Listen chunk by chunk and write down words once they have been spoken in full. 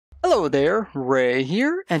Hello there, Ray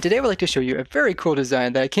here, and today I would like to show you a very cool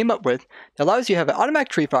design that I came up with that allows you to have an automatic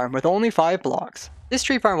tree farm with only 5 blocks. This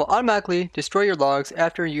tree farm will automatically destroy your logs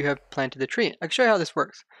after you have planted the tree. I can show you how this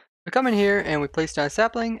works. We come in here and we place down a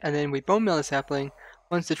sapling, and then we bone meal the sapling.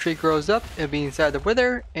 Once the tree grows up, it'll be inside the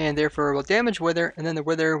wither, and therefore will damage wither, and then the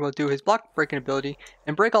wither will do his block breaking ability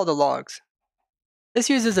and break all the logs. This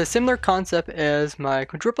uses a similar concept as my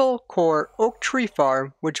quadruple core oak tree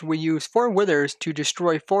farm, which we use 4 withers to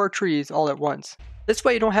destroy 4 trees all at once. This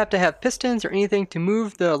way you don't have to have pistons or anything to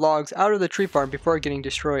move the logs out of the tree farm before getting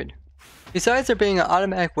destroyed. Besides there being an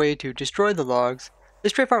automatic way to destroy the logs,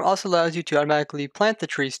 this tree farm also allows you to automatically plant the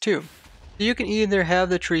trees too. So you can either have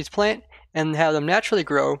the trees plant and have them naturally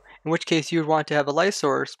grow, in which case you would want to have a light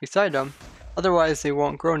source beside them, otherwise they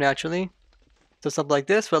won't grow naturally. So something like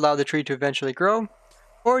this will allow the tree to eventually grow.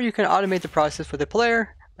 Or you can automate the process for the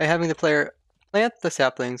player by having the player plant the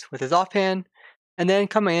saplings with his offhand, and then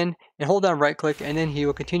come in and hold down right click, and then he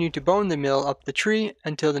will continue to bone the mill up the tree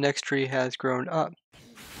until the next tree has grown up.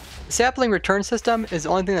 The sapling return system is the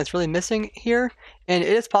only thing that's really missing here, and it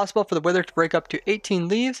is possible for the wither to break up to 18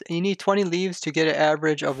 leaves, and you need 20 leaves to get an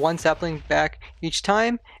average of 1 sapling back each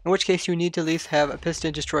time, in which case you need to at least have a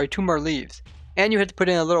piston destroy 2 more leaves. And you have to put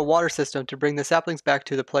in a little water system to bring the saplings back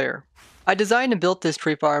to the player. I designed and built this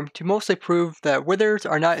tree farm to mostly prove that withers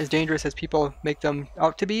are not as dangerous as people make them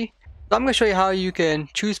out to be. So I'm going to show you how you can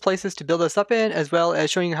choose places to build this up in, as well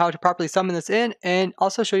as showing you how to properly summon this in, and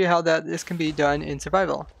also show you how that this can be done in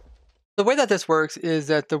survival. The way that this works is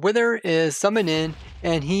that the wither is summoned in,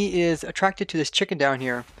 and he is attracted to this chicken down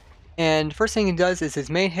here. And first thing he does is his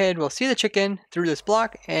main head will see the chicken through this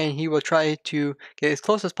block, and he will try to get as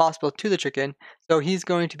close as possible to the chicken. So he's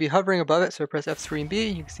going to be hovering above it, so press F3 and B,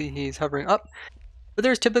 you can see he's hovering up.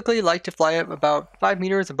 Withers typically like to fly up about 5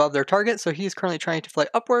 meters above their target, so he's currently trying to fly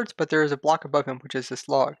upwards, but there is a block above him, which is this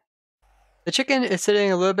log. The chicken is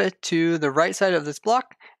sitting a little bit to the right side of this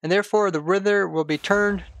block, and therefore the wither will be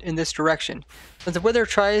turned in this direction. As the wither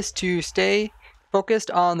tries to stay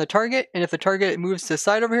focused on the target, and if the target moves to the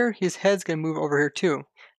side over here, his head's going to move over here too.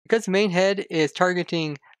 Because the main head is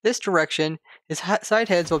targeting this direction, his side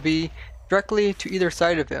heads will be directly to either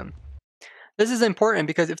side of him. This is important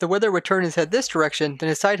because if the wither would turn his head this direction, then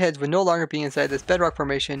his side heads would no longer be inside this bedrock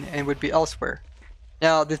formation and would be elsewhere.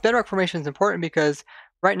 Now this bedrock formation is important because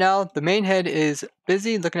right now the main head is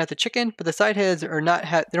busy looking at the chicken, but the side heads are not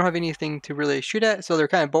they don't have anything to really shoot at, so they're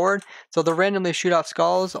kind of bored. So they'll randomly shoot off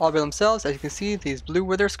skulls all by themselves. As you can see, these blue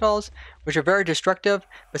wither skulls, which are very destructive,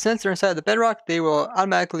 but since they're inside the bedrock, they will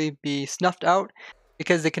automatically be snuffed out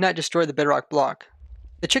because they cannot destroy the bedrock block.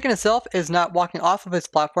 The chicken itself is not walking off of its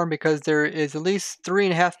platform because there is at least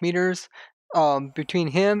 3.5 meters between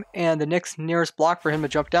him and the next nearest block for him to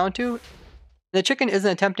jump down to. The chicken isn't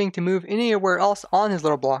attempting to move anywhere else on his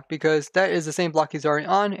little block because that is the same block he's already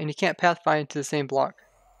on, and he can't pathfind to the same block.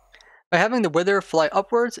 By having the wither fly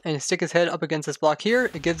upwards and stick his head up against this block here,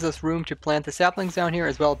 it gives us room to plant the saplings down here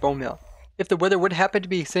as well as bone meal. If the wither would happen to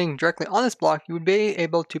be sitting directly on this block, you would be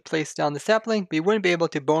able to place down the sapling, but you wouldn't be able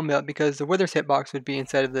to bone meal it because the wither's hitbox would be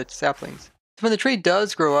inside of the saplings. So when the tree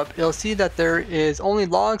does grow up, it'll see that there is only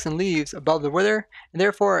logs and leaves above the wither, and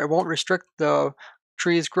therefore it won't restrict the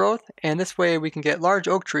tree's growth, and this way we can get large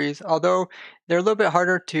oak trees, although they're a little bit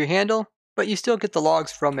harder to handle, but you still get the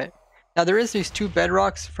logs from it. Now there is these 2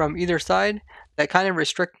 bedrocks from either side that kind of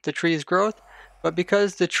restrict the tree's growth, but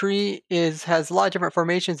because the tree has a lot of different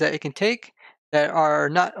formations that it can take that are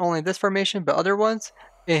not only this formation but other ones,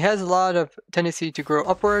 it has a lot of tendency to grow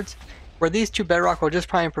upwards, where these 2 bedrock will just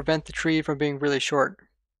try and prevent the tree from being really short.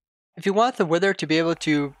 If you want the wither to be able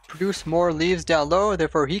to produce more leaves down low,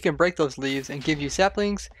 therefore he can break those leaves and give you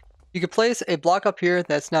saplings, you could place a block up here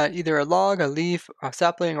that's not either a log, a leaf, a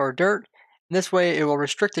sapling, or dirt. And this way it will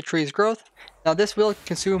restrict the tree's growth. Now this will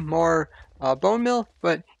consume more bone meal,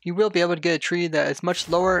 but you will be able to get a tree that is much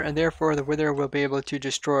lower, and therefore the wither will be able to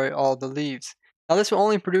destroy all the leaves. Now this will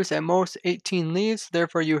only produce at most 18 leaves,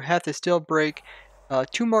 therefore you have to still break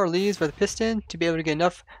 2 more leaves with a piston to be able to get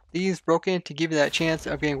enough leaves broken to give you that chance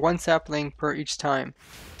of getting 1 sapling per each time.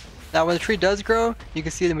 Now when the tree does grow, you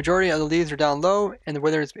can see the majority of the leaves are down low and the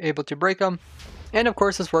wither is able to break them. And of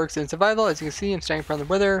course this works in survival. As you can see, I'm standing in front of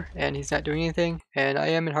the wither and he's not doing anything, and I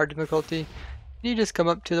am in hard difficulty. You just come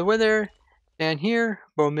up to the wither, stand here,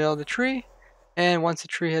 bone meal the tree, and once the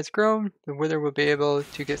tree has grown, the wither will be able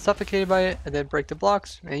to get suffocated by it and then break the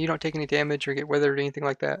blocks, and you don't take any damage or get withered or anything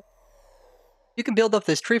like that. You can build up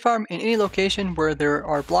this tree farm in any location where there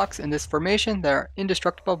are blocks in this formation that are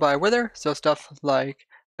indestructible by wither, so stuff like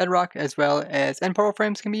bedrock as well as end portal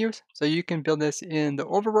frames can be used. So you can build this in the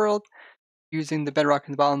overworld using the bedrock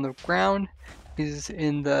in the bottom of the ground, use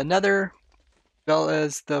in the nether, as well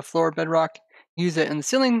as the floor bedrock. Use it in the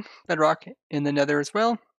ceiling bedrock in the nether as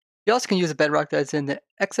well. You also can use a bedrock that's in the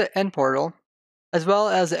exit end portal, as well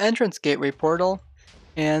as the entrance gateway portal,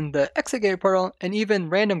 and the exit gateway portal, and even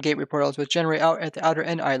random gateway portals which generate out at the outer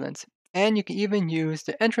end islands. And you can even use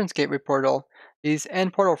the entrance gateway portal, these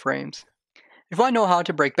end portal frames. If you want to know how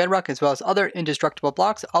to break bedrock as well as other indestructible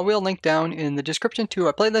blocks, I will link down in the description to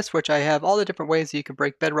a playlist which I have all the different ways that you can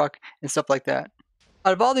break bedrock and stuff like that.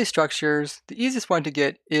 Out of all these structures, the easiest one to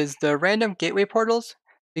get is the random gateway portals,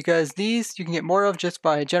 because these you can get more of just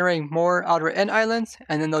by generating more outer end islands,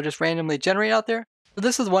 and then they'll just randomly generate out there. So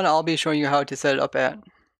this is one I'll be showing you how to set it up at.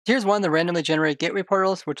 Here's one of the randomly generated gateway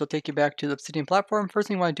portals, which will take you back to the obsidian platform. First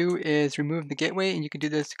thing you want to do is remove the gateway, and you can do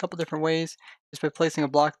this a couple different ways, just by placing a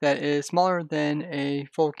block that is smaller than a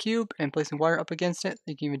full cube and placing water up against it.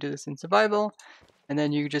 You can even do this in survival, and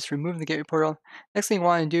then you just remove the gateway portal. Next thing you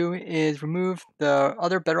want to do is remove the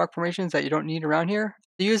other bedrock formations that you don't need around here.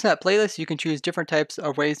 To use that playlist, you can choose different types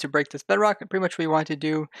of ways to break this bedrock. And pretty much what you want to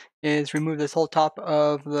do is remove this whole top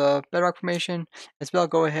of the bedrock formation. As well,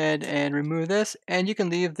 go ahead and remove this, and you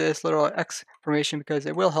can leave this little X formation because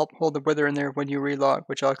it will help hold the wither in there when you relog,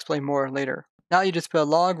 which I'll explain more later. Now you just put a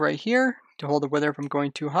log right here to hold the wither from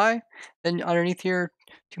going too high. Then underneath here,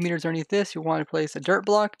 2 meters underneath this, you want to place a dirt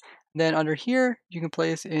block. Then under here, you can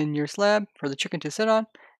place in your slab for the chicken to sit on,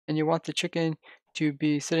 and you want the chicken to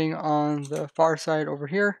be sitting on the far side over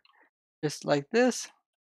here, just like this.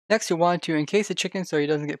 Next, you'll want to encase the chicken so he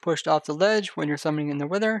doesn't get pushed off the ledge when you're summoning in the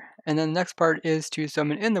wither. And then the next part is to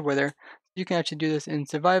summon in the wither. You can actually do this in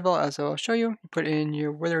survival, as I'll show you. You put in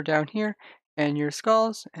your wither down here and your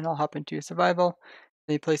skulls, and I'll hop into survival.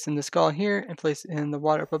 Then you place in the skull here and place in the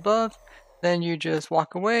water up above. Then you just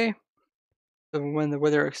walk away, so when the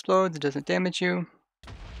wither explodes, it doesn't damage you.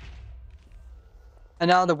 And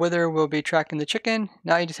now the wither will be tracking the chicken.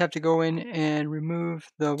 Now you just have to go in and remove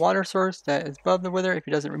the water source that is above the wither if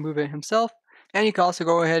he doesn't remove it himself. And you can also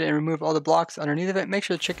go ahead and remove all the blocks underneath of it. Make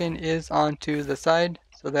sure the chicken is onto the side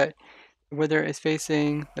so that the wither is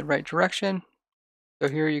facing the right direction. So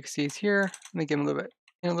here you can see he's here. Let me give him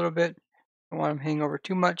a little bit. Don't want him hanging over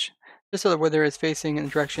too much, just so the wither is facing in the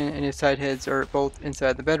direction and his side heads are both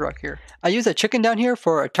inside the bedrock here. I use a chicken down here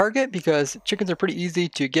for a target because chickens are pretty easy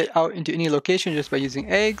to get out into any location just by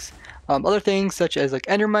using eggs. Other things such as like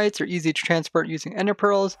endermites are easy to transport using ender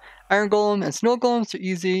pearls. Iron golem and snow golems are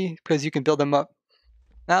easy because you can build them up.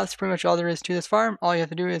 Now that's pretty much all there is to this farm. All you have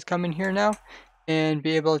to do is come in here now and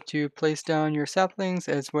be able to place down your saplings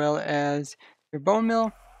as well as your bone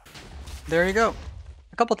meal. There you go.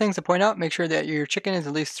 A couple things to point out: make sure that your chicken is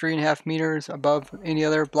at least 3.5 meters above any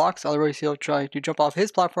other blocks, otherwise he'll try to jump off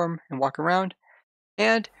his platform and walk around.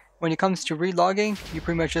 And when it comes to relogging, you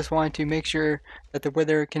pretty much just want to make sure that the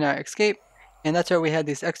wither cannot escape, and that's why we had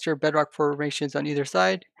these extra bedrock formations on either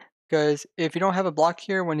side, because if you don't have a block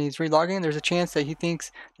here when he's relogging, there's a chance that he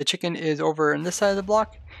thinks the chicken is over on this side of the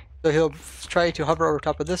block, so he'll try to hover over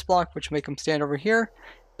top of this block, which will make him stand over here.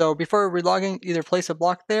 So before relogging, either place a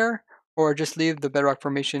block there or just leave the bedrock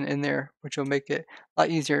formation in there, which will make it a lot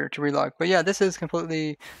easier to relog. But yeah, this is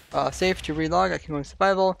completely safe to relog. I can go in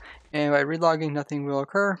survival, and by relogging, nothing will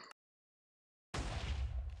occur. The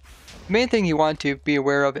main thing you want to be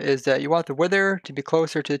aware of is that you want the wither to be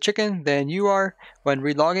closer to the chicken than you are when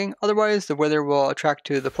relogging. Otherwise, the wither will attract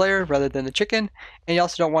to the player rather than the chicken, and you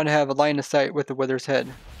also don't want to have a line of sight with the wither's head.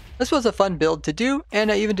 This was a fun build to do,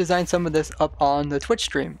 and I even designed some of this up on the Twitch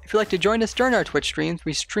stream. If you'd like to join us during our Twitch streams,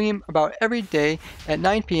 we stream about every day at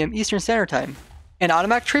 9 p.m. Eastern Standard Time. An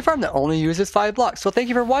automatic tree farm that only uses 5 blocks. So thank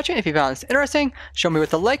you for watching. If you found this interesting, show me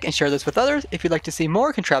with a like and share this with others. If you'd like to see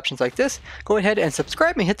more contraptions like this, go ahead and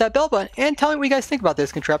subscribe and hit that bell button, and tell me what you guys think about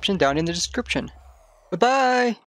this contraption down in the description. Bye-bye!